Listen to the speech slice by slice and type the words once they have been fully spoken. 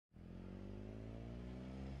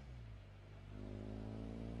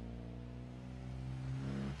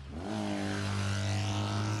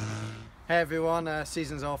Hey everyone,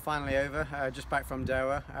 season's all finally over. Just back from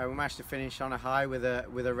Doha. We managed to finish on a high with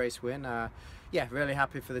a race win. Yeah, really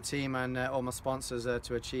happy for the team and all my sponsors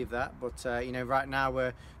to achieve that. But you know, right now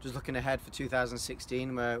we're just looking ahead for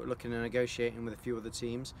 2016. We're looking at negotiating with a few other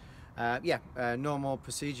teams. Yeah, normal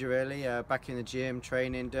procedure really. Back in the gym,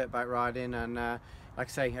 training, dirt bike riding, and like I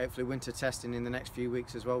say, hopefully winter testing in the next few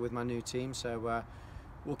weeks as well with my new team. So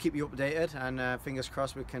we'll keep you updated, and fingers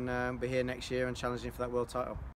crossed we can be here next year and challenging for that world title.